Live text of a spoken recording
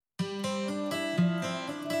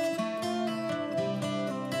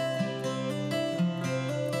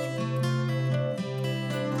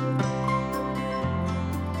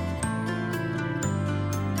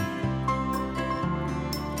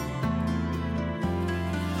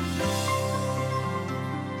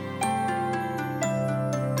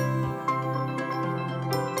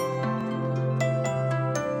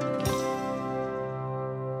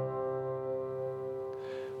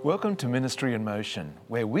Welcome to Ministry in Motion,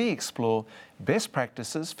 where we explore best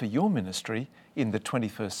practices for your ministry in the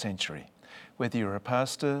 21st century. Whether you're a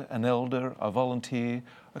pastor, an elder, a volunteer,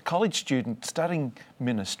 a college student studying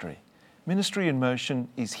ministry, Ministry in Motion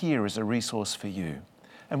is here as a resource for you.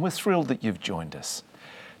 And we're thrilled that you've joined us.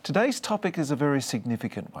 Today's topic is a very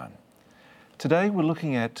significant one. Today we're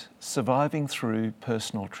looking at surviving through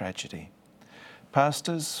personal tragedy.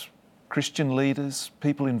 Pastors, Christian leaders,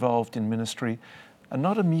 people involved in ministry are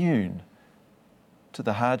not immune to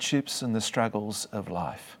the hardships and the struggles of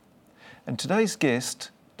life. And today's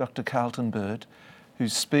guest, Dr. Carlton Bird,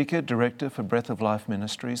 who's Speaker, Director for Breath of Life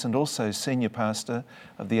Ministries and also Senior Pastor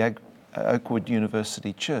of the Oakwood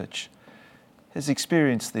University Church, has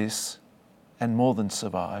experienced this and more than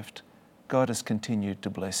survived. God has continued to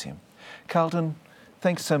bless him. Carlton,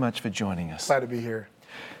 thanks so much for joining us. Glad to be here.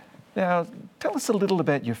 Now, tell us a little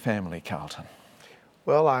about your family, Carlton.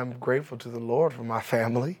 Well, I'm grateful to the Lord for my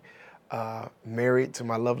family. Married to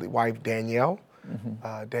my lovely wife, Danielle.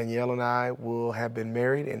 Danielle and I will have been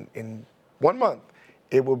married in 1 month.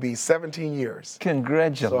 It will be 17 years.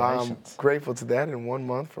 Congratulations. So I'm grateful to that. In 1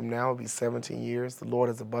 month from now, it'll be 17 years. The Lord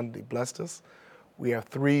has abundantly blessed us. We have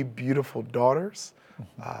 3 beautiful daughters.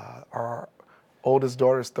 Our oldest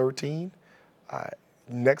daughter is 13.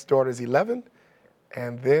 Next daughter is 11.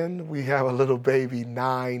 And then we have a little baby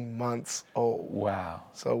 9 months old. Wow.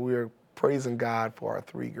 So we're praising God for our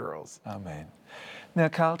 3 girls. Amen. Now,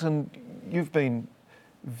 Carlton, you've been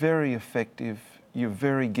very effective. You're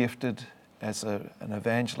very gifted as an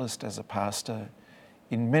evangelist, as a pastor,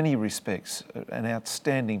 in many respects, an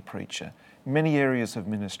outstanding preacher. Many areas of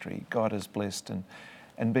ministry God has blessed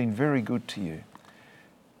and been very good to you.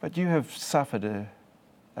 But you have suffered a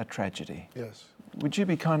tragedy. Yes. Would you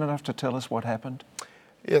be kind enough to tell us what happened?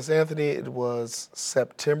 Yes, Anthony, it was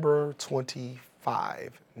September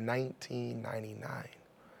 25, 1999.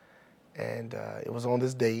 And it was on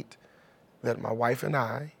this date that my wife and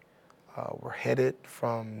I were headed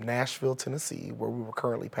from Nashville, Tennessee, where we were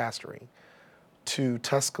currently pastoring, to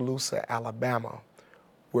Tuscaloosa, Alabama,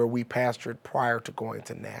 where we pastored prior to going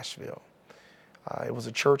to Nashville. It was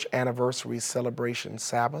a church anniversary celebration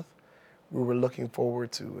Sabbath. We were looking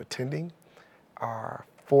forward to attending. Our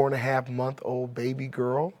 4.5-month-old baby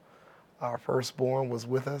girl, our firstborn, was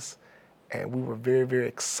with us, and we were very, very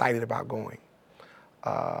excited about going.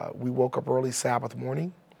 We woke up early Sabbath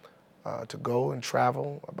morning to go and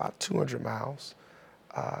travel about 200 miles.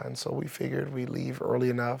 And so we figured we'd leave early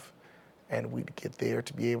enough and we'd get there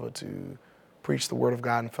to be able to preach the Word of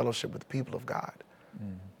God and fellowship with the people of God.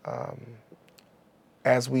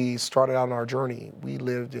 As we started out on our journey, we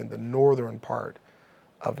lived in the northern part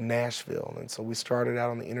of Nashville. And so we started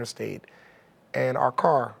out on the interstate, and our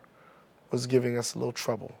car was giving us a little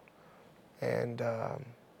trouble. And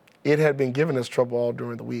it had been giving us trouble all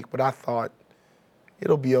during the week, but I thought,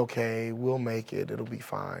 it'll be okay, we'll make it, it'll be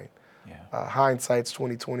fine. Yeah. Hindsight's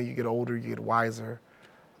 20/20, you get older, you get wiser.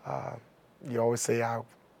 You always say, I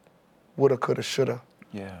woulda, coulda, shoulda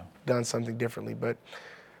done something differently, but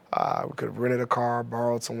we could have rented a car,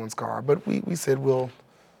 borrowed someone's car, but we said we'll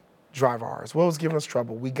drive ours. Well, it was giving us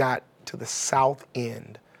trouble. We got to the south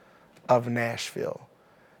end of Nashville,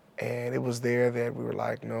 and it was there that we were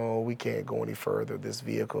like, no, we can't go any further with this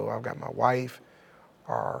vehicle. I've got my wife,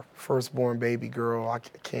 our firstborn baby girl. I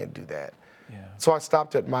can't do that. Yeah. So I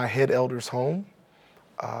stopped at my head elder's home,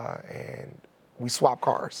 and we swapped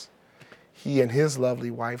cars. He and his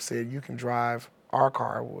lovely wife said, you can drive our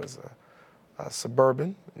car. It was a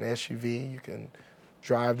Suburban, an SUV. You can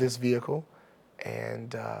drive this vehicle,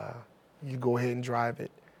 and you go ahead and drive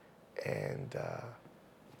it, and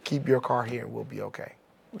keep your car here, and we'll be okay.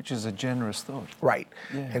 Which is a generous thought. Right.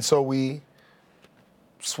 Yeah. And so we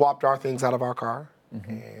swapped our things out of our car,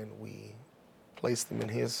 and we placed them in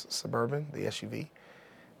his Suburban, the SUV.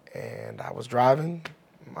 And I was driving.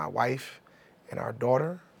 My wife and our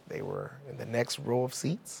daughter, they were in the next row of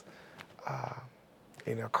seats,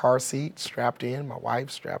 in a car seat, strapped in, my wife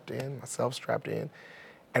strapped in, myself strapped in,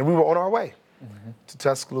 and we were on our way to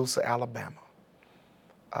Tuscaloosa, Alabama.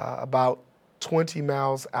 About 20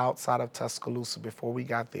 miles outside of Tuscaloosa. Before we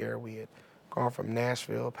got there, we had gone from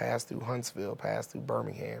Nashville, passed through Huntsville, passed through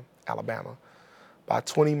Birmingham, Alabama. About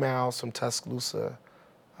 20 miles from Tuscaloosa,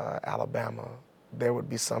 Alabama, there would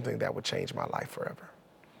be something that would change my life forever.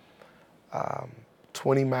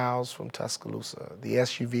 20 miles from Tuscaloosa, the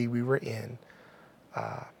SUV we were in,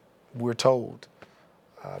 we're told,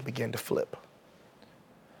 began to flip.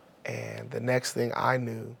 And the next thing I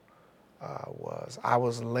knew was I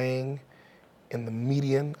was laying in the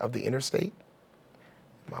median of the interstate.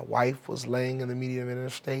 My wife was laying in the median of the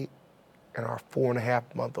interstate, and our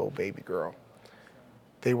 4.5-month-old baby girl.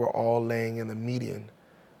 they were all laying in the median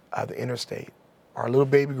of the interstate. Our little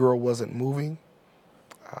baby girl wasn't moving.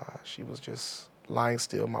 She was just lying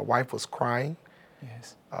still. My wife was crying.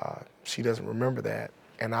 Yes. She doesn't remember that.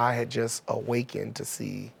 And I had just awakened to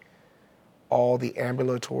see all the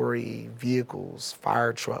ambulatory vehicles,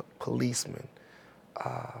 fire truck, policemen,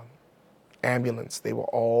 ambulance, they were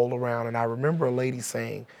all around. And I remember a lady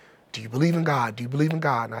saying, "Do you believe in God? Do you believe in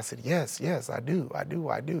God?" And I said, "Yes, yes, I do.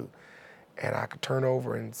 And I could turn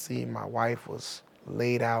over and see my wife was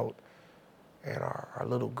laid out and our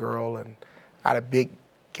little girl, and I had a big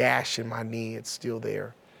gash in my knee. It's still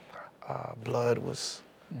there. Blood was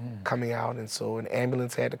coming out. And so an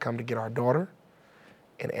ambulance had to come to get our daughter.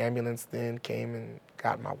 An ambulance then came and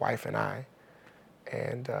got my wife and I.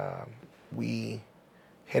 And we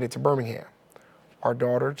headed to Birmingham. Our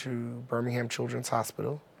daughter to Birmingham Children's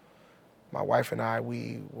Hospital. My wife and I,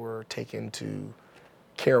 we were taken to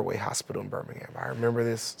Caraway Hospital in Birmingham. I remember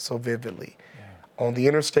this so vividly. Yeah. On the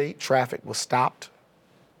interstate, traffic was stopped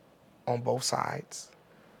on both sides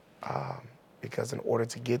because in order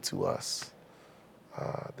to get to us,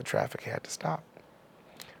 the traffic had to stop.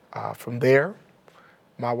 From there,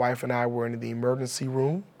 my wife and I were in the emergency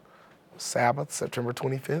room, Sabbath, September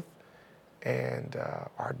 25th, and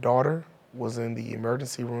our daughter was in the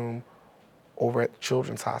emergency room over at the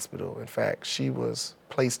Children's Hospital. In fact, she was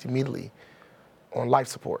placed immediately on life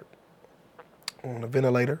support, on a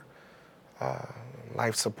ventilator,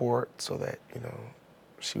 life support so that,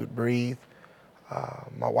 she would breathe.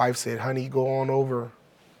 My wife said, "Honey, go on over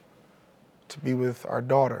to be with our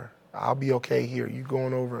daughter. I'll be okay here. You go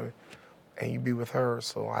on over and you be with her."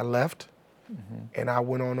 So I left and I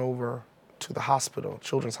went on over to the hospital,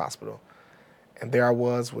 Children's Hospital. And there I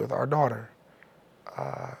was with our daughter.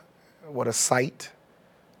 What a sight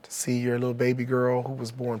to see your little baby girl who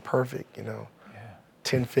was born perfect,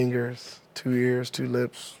 10 fingers, 2 ears, 2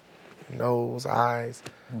 lips, nose, eyes.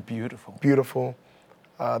 Beautiful. Beautiful.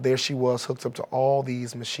 There she was hooked up to all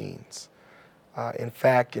these machines. In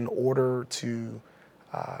fact, in order to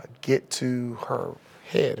get to her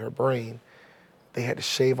head, her brain, they had to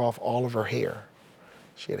shave off all of her hair.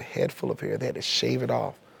 She had a head full of hair. They had to shave it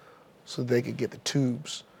off so they could get the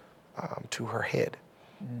tubes to her head.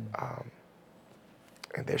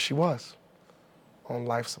 And there she was on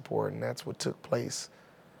life support, and that's what took place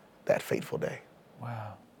that fateful day.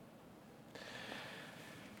 Wow.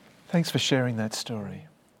 Thanks for sharing that story.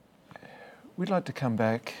 We'd like to come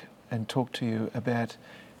back and talk to you about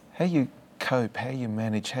how you cope, how you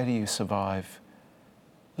manage, how do you survive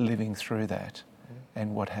living through that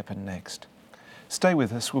and what happened next. Stay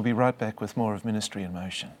with us. We'll be right back with more of Ministry in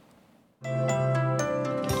Motion.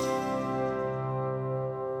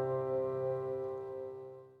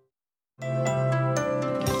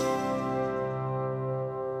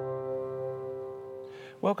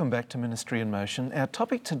 Welcome back to Ministry in Motion. Our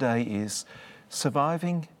topic today is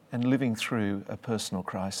surviving and living through a personal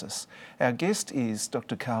crisis. Our guest is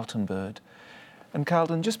Dr. Carlton Bird. And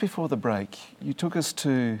Carlton, just before the break, you took us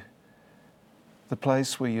to the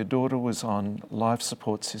place where your daughter was on life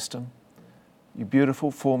support system, your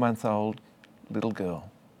beautiful 4-month-old little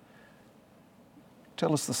girl.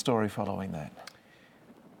 Tell us the story following that.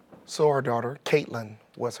 So our daughter, Caitlin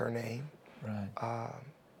was her name, Right.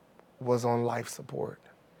 was on life support.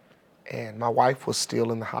 And my wife was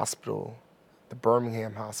still in the hospital, the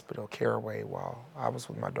Birmingham Hospital, Caraway, while I was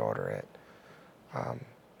with my daughter at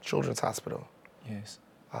Children's Hospital. Yes.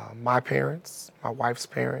 My parents, my wife's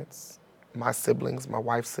parents, my siblings, my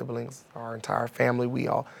wife's siblings, our entire family,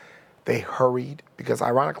 they hurried because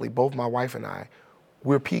ironically, both my wife and I,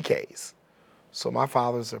 we're PKs. So my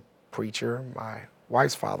father's a preacher, my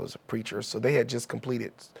wife's father's a preacher, so they had just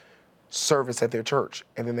completed service at their church,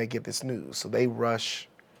 and then they get this news. So they rush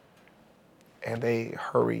and they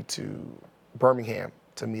hurry to Birmingham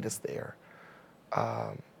to meet us there.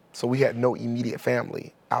 So we had no immediate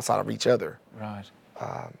family outside of each other. Right.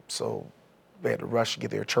 So they had to rush to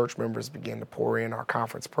get their church members, began to pour in. Our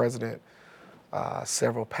conference president,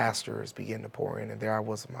 several pastors began to pour in, and there I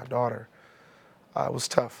was with my daughter. It was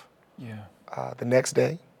tough. Yeah. The next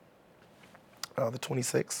day, the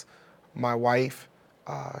 26th, my wife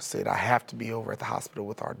said, "I have to be over at the hospital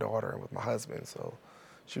with our daughter and with my husband." So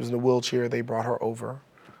she was in a wheelchair. They brought her over.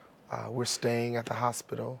 We're staying at the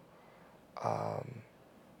hospital.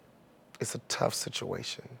 It's a tough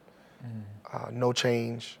situation. No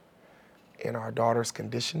change in our daughter's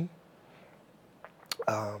condition.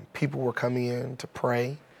 People were coming in to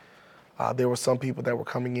pray. There were some people that were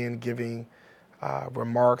coming in giving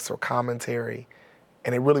remarks or commentary,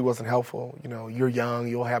 and it really wasn't helpful. You're young,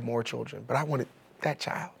 you'll have more children, but I wanted that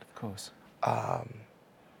child. Of course.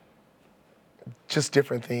 just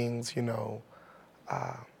different things,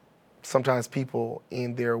 sometimes people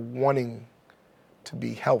in their wanting to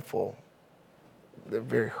be helpful, they're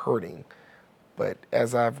very hurting. But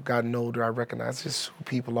as I've gotten older, I recognize just who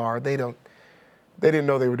people are. They didn't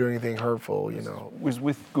know they were doing anything hurtful, It was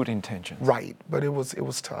with good intentions. Right, but it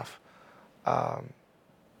was tough.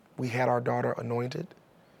 We had our daughter anointed.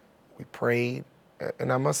 We prayed.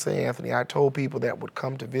 And I must say, Anthony, I told people that would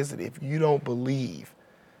come to visit, if you don't believe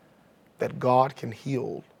that God can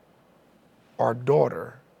heal our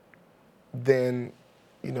daughter, then,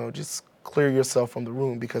 just clear yourself from the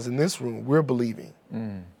room, because in this room, we're believing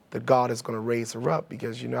that God is going to raise her up.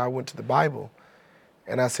 Because, I went to the Bible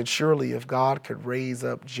and I said, surely if God could raise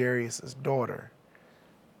up Jairus' daughter,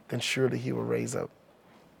 then surely he will raise up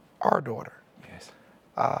our daughter. Yes.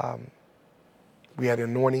 We had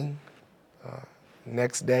anointing.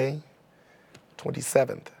 Next day,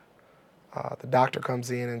 27th, the doctor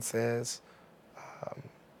comes in and says,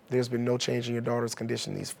 there's been no change in your daughter's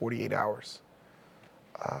condition these 48 hours.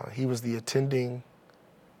 He was the attending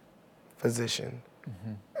physician.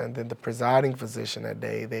 And then the presiding physician that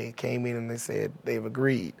day, they came in and they said they've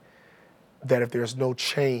agreed that if there's no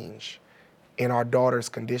change in our daughter's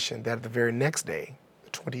condition, that the very next day,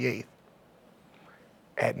 the 28th,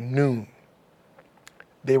 at noon,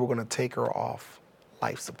 they were going to take her off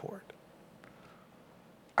life support.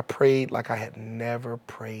 I prayed like I had never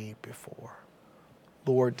prayed before.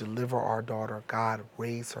 Lord, deliver our daughter. God,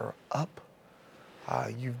 raise her up.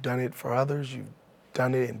 You've done it for others. You've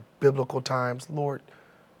done it in biblical times. Lord,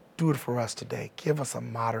 do it for us today. Give us a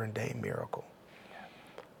modern day miracle.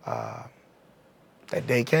 That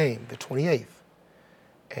day came, the 28th.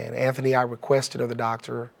 And Anthony, I requested of the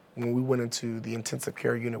doctor when we went into the intensive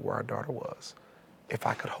care unit where our daughter was, if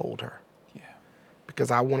I could hold her. Yeah. Because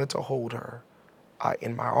I wanted to hold her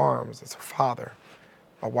in my arms as her father.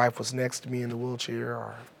 My wife was next to me in the wheelchair.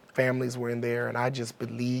 Our families were in there, and I just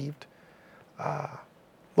believed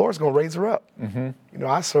Lord's going to raise her up.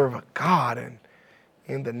 I serve a God, and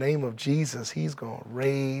in the name of Jesus, he's going to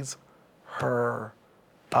raise her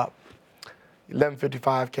up.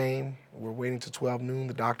 11:55 came. We're waiting till 12 noon.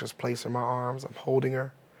 The doctor's placed her in my arms. I'm holding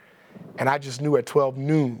her. And I just knew at 12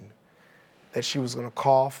 noon that she was going to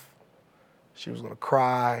cough, she was going to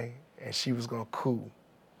cry, and she was going to coo.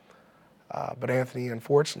 But Anthony,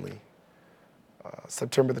 unfortunately,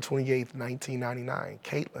 September the 28th, 1999,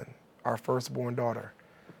 Caitlin, our firstborn daughter,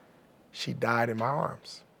 she died in my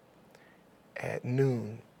arms. At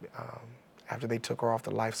noon, after they took her off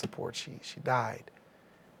the life support, she died.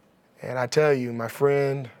 And I tell you, my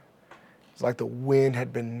friend, it's like the wind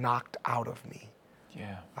had been knocked out of me.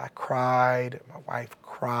 Yeah. I cried, my wife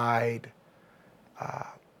cried.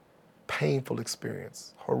 Painful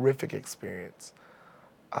experience, horrific experience.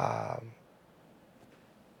 The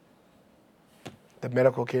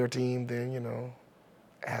medical care team then,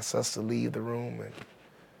 asked us to leave the room, and,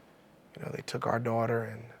 they took our daughter,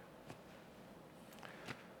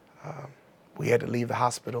 and we had to leave the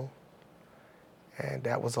hospital. And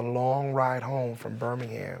that was a long ride home from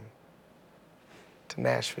Birmingham to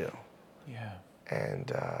Nashville. Yeah. And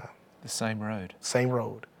the same road. Same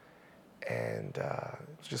road. And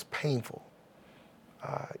it was just painful.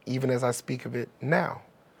 Even as I speak of it now,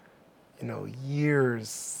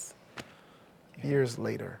 years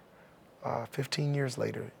later, 15 years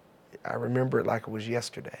later, I remember it like it was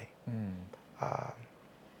yesterday.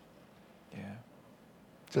 Yeah.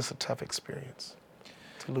 Just a tough experience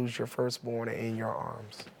to lose your firstborn in your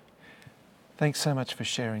arms. Thanks so much for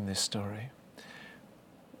sharing this story.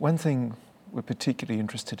 One thing we're particularly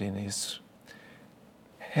interested in is,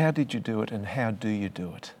 how did you do it and how do you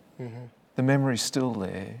do it? The memory's still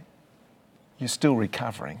there. You're still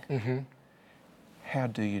recovering. How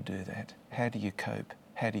do you do that? How do you cope?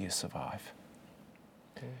 How do you survive?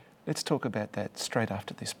 Let's talk about that straight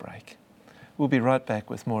after this break. We'll be right back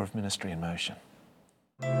with more of Ministry in Motion.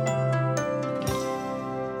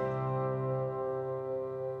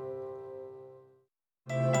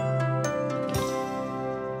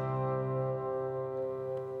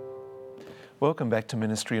 Welcome back to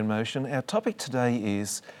Ministry in Motion. Our topic today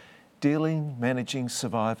is dealing, managing,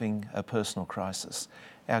 surviving a personal crisis.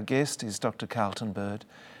 Our guest is Dr. Carlton Bird.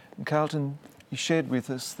 And Carlton, you shared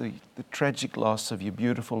with us the tragic loss of your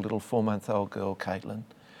beautiful little 4-month-old girl, Caitlin.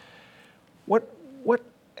 What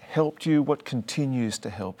helped you? What continues to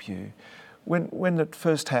help you? When it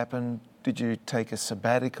first happened, did you take a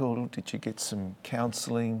sabbatical? Did you get some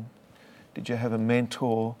counselling? Did you have a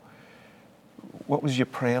mentor? What was your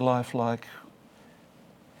prayer life like?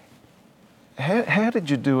 How did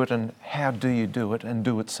you do it, and how do you do it and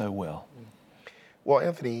do it so well? Well,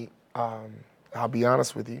 Anthony, I'll be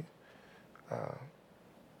honest with you.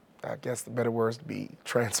 I guess the better word is to be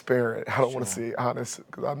transparent. I don't want to say honest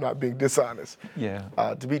because I'm not being dishonest. Yeah.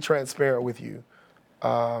 To be transparent with you,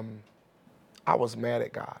 I was mad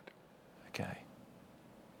at God. Okay.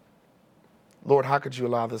 Lord, how could you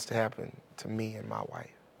allow this to happen to me and my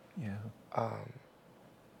wife? Yeah.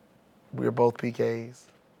 We were both PKs.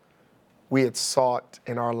 We had sought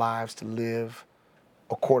in our lives to live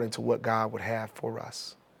according to what God would have for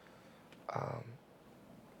us.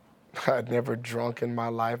 I'd never drunk in my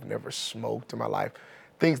life, never smoked in my life.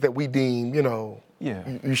 Things that we deem, Yeah.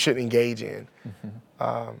 you shouldn't engage in.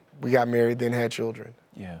 We got married, then had children.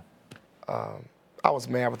 Yeah. I was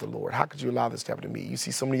mad with the Lord. How could you allow this to happen to me? You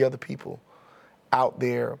see so many other people out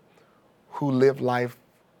there who live life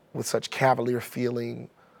with such cavalier feeling,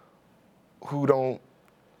 who it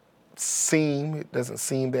doesn't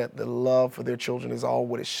seem that the love for their children is all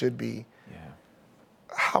what it should be. Yeah.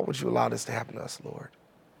 How would you allow this to happen to us, Lord?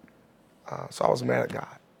 So I was mad at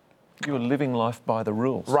God. You were living life by the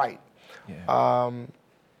rules. Right. Yeah.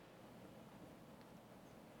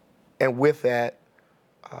 And with that,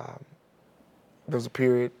 there was a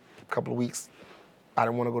period, a couple of weeks, I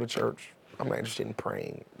didn't want to go to church. I'm not interested in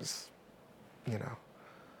praying. Just,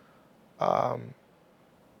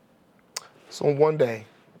 So one day,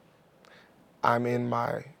 I'm in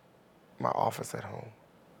my office at home,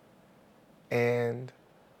 and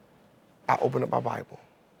I opened up my Bible.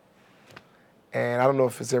 And I don't know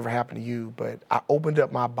if it's ever happened to you, but I opened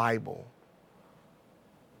up my Bible,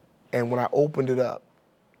 and when I opened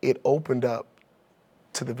it opened up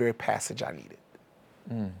to the very passage I needed.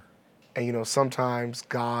 And sometimes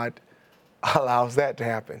God allows that to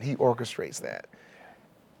happen. He orchestrates that.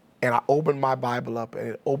 And I opened my Bible up, and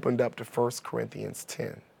it opened up to 1 Corinthians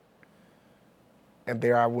 10. And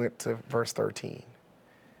there I went to verse 13.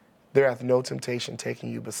 There hath no temptation taken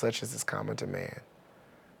you, but such as is common to man.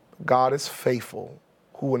 God is faithful,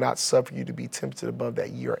 who will not suffer you to be tempted above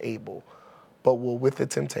that ye are able, but will with the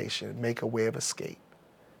temptation make a way of escape,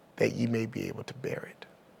 that ye may be able to bear it.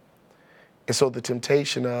 And so the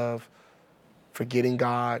temptation of forgetting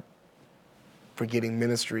God, forgetting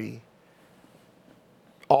ministry,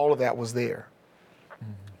 all of that was there.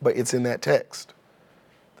 But it's in that text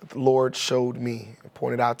that the Lord showed me and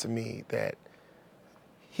pointed out to me that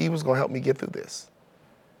he was going to help me get through this.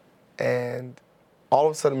 And all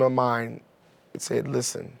of a sudden in my mind, it said,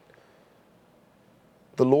 listen,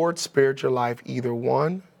 the Lord spared your life either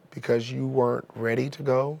one, because you weren't ready to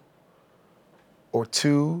go, or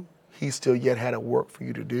two, he still yet had a work for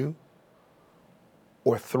you to do,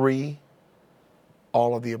 or three,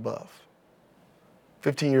 all of the above.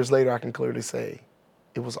 15 years later, I can clearly say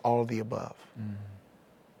it was all of the above.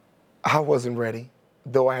 I wasn't ready.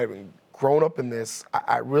 Though I hadn't grown up in this,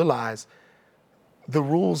 I realized the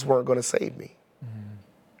rules weren't going to save me.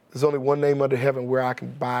 There's only one name under heaven where I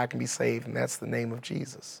can be saved, and that's the name of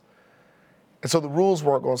Jesus. And so the rules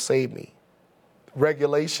weren't going to save me.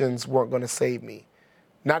 Regulations weren't going to save me.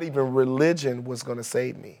 Not even religion was going to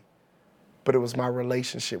save me. But it was my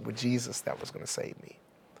relationship with Jesus that was going to save me.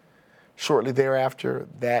 Shortly thereafter,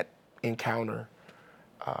 that encounter,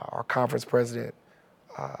 our conference president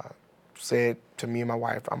said to me and my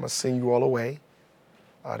wife, I'm going to send you all away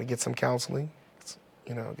to get some counseling,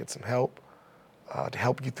 get some help, to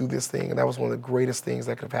help you through this thing. And that was one of the greatest things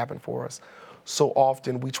that could have happened for us. So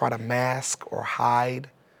often we try to mask or hide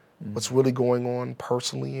what's really going on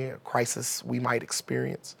personally, a crisis we might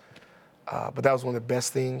experience. But that was one of the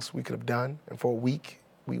best things we could have done. And for a week,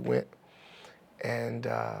 we went and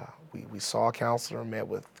we saw a counselor, met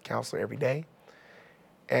with a counselor every day.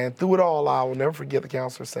 And through it all, I will never forget the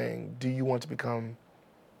counselor saying, do you want to become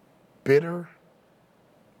bitter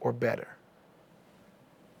or better?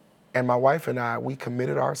 And my wife and I, we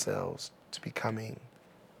committed ourselves to becoming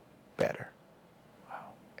better.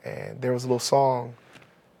 Wow. And there was a little song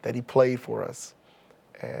that he played for us.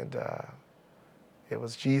 And it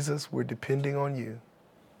was, Jesus, we're depending on you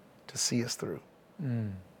to see us through.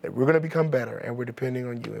 That we're going to become better, and we're depending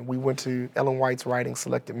on you. And we went to Ellen White's writing,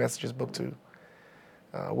 Selected Messages, Book 2,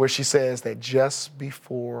 where she says that just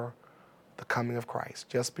before the coming of Christ,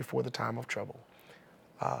 just before the time of trouble,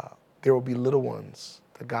 there will be little ones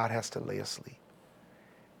that God has to lay asleep.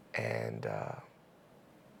 And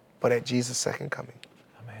but at Jesus' second coming,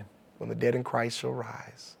 Amen. When the dead in Christ shall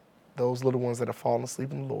rise, those little ones that have fallen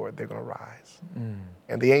asleep in the Lord, they're going to rise.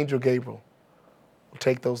 And the angel Gabriel will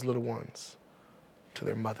take those little ones to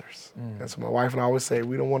their mothers. And so my wife and I always say,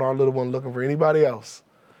 we don't want our little one looking for anybody else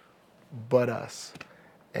but us.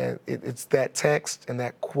 And it's that text and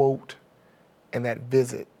that quote and that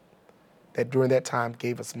visit that during that time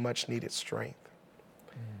gave us much needed strength.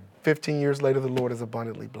 15 years later, the Lord has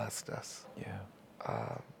abundantly blessed us.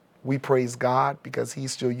 Yeah. We praise God because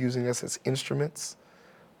he's still using us as instruments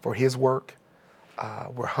for his work.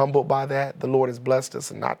 We're humbled by that. The Lord has blessed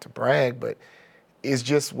us, and not to brag, but it's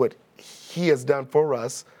just what he has done for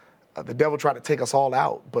us. The devil tried to take us all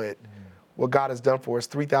out, but what God has done for us,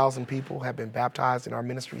 3,000 people have been baptized in our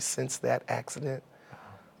ministry since that accident.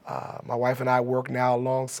 My wife and I work now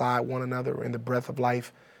alongside one another in the Breath of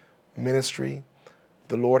Life ministry.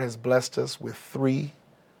 The Lord has blessed us with 3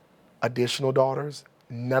 additional daughters.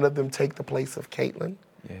 None of them take the place of Caitlin.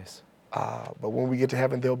 Yes. But when we get to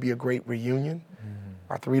heaven, there'll be a great reunion.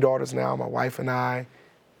 Our 3 daughters now, my wife and I,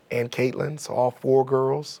 and Caitlin, so all 4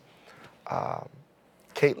 girls.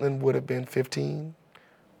 Caitlin would have been 15.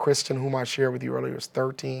 Kristen, whom I shared with you earlier, is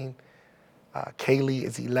 13. Kaylee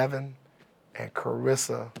is 11. And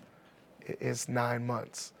Carissa is 9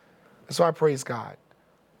 months. And so I praise God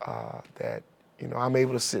that, I'm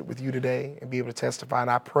able to sit with you today and be able to testify. And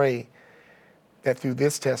I pray that through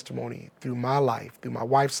this testimony, through my life, through my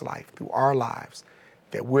wife's life, through our lives,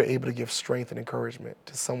 that we're able to give strength and encouragement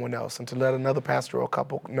to someone else and to let another pastoral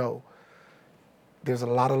couple know there's a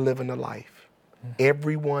lot of living a life.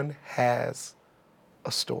 Everyone has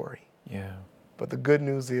a story. Yeah. But the good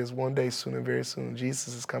news is one day soon and very soon,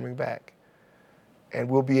 Jesus is coming back. And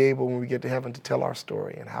we'll be able, when we get to heaven, to tell our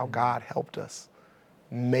story and how God helped us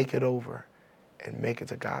make it over and make it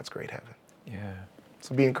to God's great heaven. Yeah.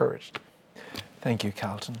 So be encouraged. Thank you,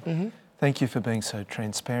 Carlton. Thank you for being so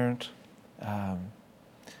transparent and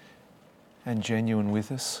genuine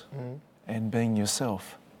with us and being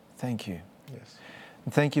yourself. Thank you. Yes.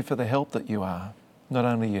 And thank you for the help that you are, not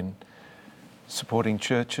only in supporting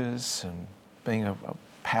churches and being a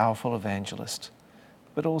powerful evangelist,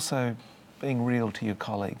 but also being real to your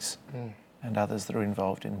colleagues and others that are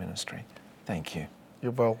involved in ministry. Thank you.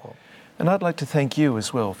 You're welcome. And I'd like to thank you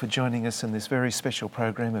as well for joining us in this very special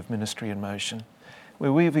program of Ministry in Motion,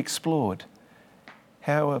 where we've explored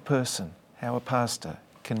how a person, how a pastor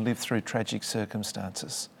can live through tragic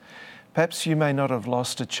circumstances. Perhaps you may not have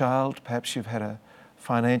lost a child, perhaps you've had a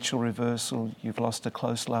financial reversal, you've lost a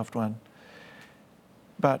close loved one,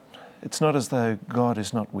 but it's not as though God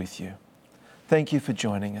is not with you. Thank you for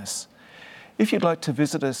joining us. If you'd like to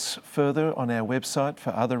visit us further on our website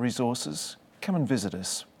for other resources, come and visit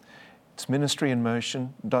us. It's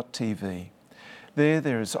ministryinmotion.tv.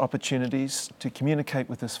 There is opportunities to communicate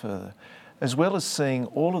with us further. As well as seeing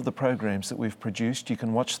all of the programs that we've produced, you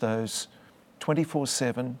can watch those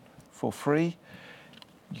 24/7 for free.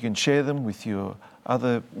 You can share them with your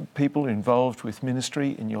other people involved with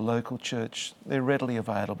ministry in your local church. They're readily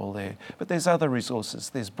available there. But there's other resources.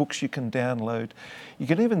 There's books you can download. You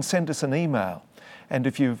can even send us an email. And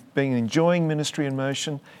if you've been enjoying Ministry in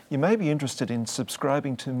Motion, you may be interested in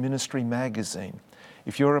subscribing to Ministry Magazine.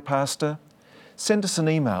 If you're a pastor, send us an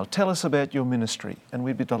email. Tell us about your ministry, and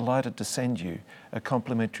we'd be delighted to send you a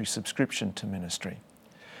complimentary subscription to ministry.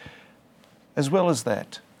 As well as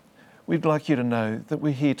that, we'd like you to know that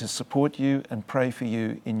we're here to support you and pray for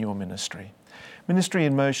you in your ministry. Ministry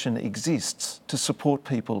in Motion exists to support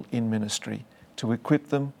people in ministry, to equip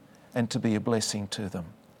them and to be a blessing to them.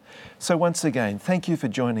 So once again, thank you for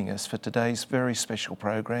joining us for today's very special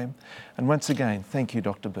program. And once again, thank you,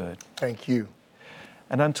 Dr. Bird. Thank you.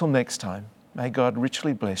 And until next time, may God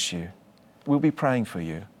richly bless you. We'll be praying for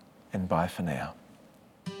you, and bye for now.